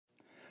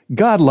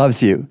God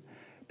loves you.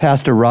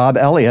 Pastor Rob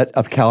Elliott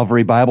of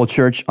Calvary Bible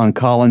Church on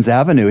Collins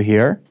Avenue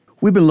here.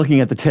 We've been looking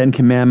at the Ten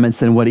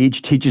Commandments and what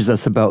each teaches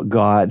us about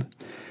God.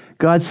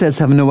 God says,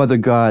 have no other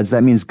gods.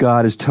 That means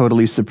God is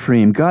totally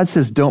supreme. God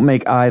says, don't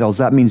make idols.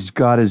 That means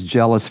God is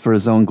jealous for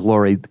his own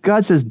glory.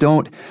 God says,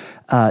 don't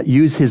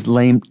use his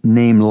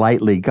name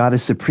lightly. God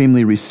is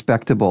supremely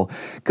respectable.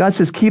 God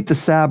says, keep the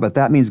Sabbath.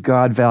 That means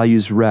God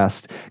values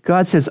rest.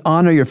 God says,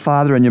 honor your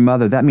father and your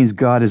mother. That means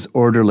God is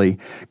orderly.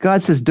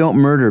 God says, don't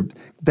murder.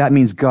 That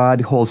means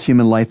God holds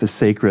human life as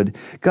sacred.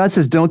 God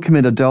says, don't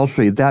commit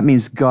adultery. That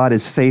means God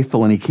is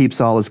faithful and he keeps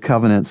all his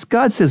covenants.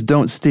 God says,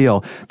 don't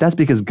steal. That's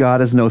because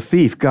God is no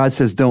thief. God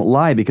says, don't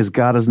lie because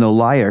God is no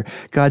liar.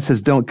 God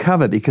says, don't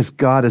covet because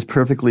God is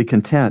perfectly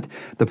content.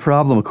 The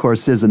problem, of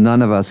course, is that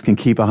none of us can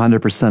keep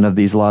 100% of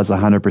these laws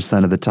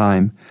 100% of the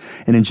time.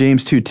 And in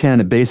James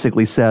 2:10, it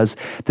basically says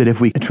that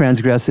if we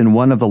transgress in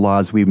one of the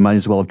laws, we might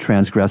as well have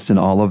transgressed in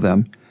all of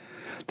them.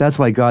 That's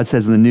why God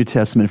says in the New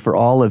Testament, for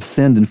all have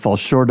sinned and fall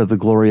short of the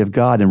glory of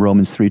God in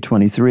Romans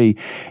 3:23.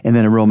 And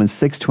then in Romans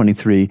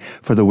 6:23,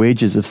 for the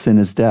wages of sin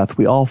is death.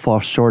 We all fall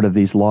short of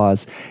these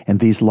laws, and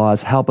these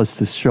laws help us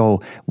to show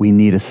we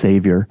need a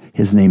Savior.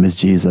 His name is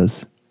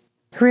Jesus.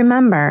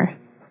 Remember,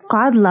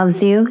 God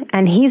loves you,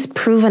 and he's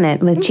proven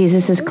it with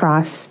Jesus'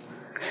 cross.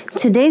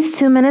 Today's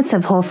 2 Minutes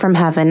of Hope from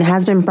Heaven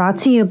has been brought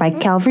to you by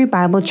Calvary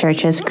Bible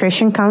Church's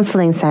Christian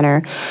Counseling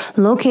Center,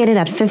 located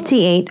at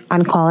 58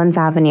 on Collins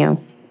Avenue.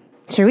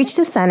 To reach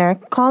the center,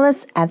 call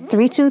us at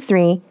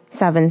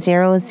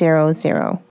 323-7000.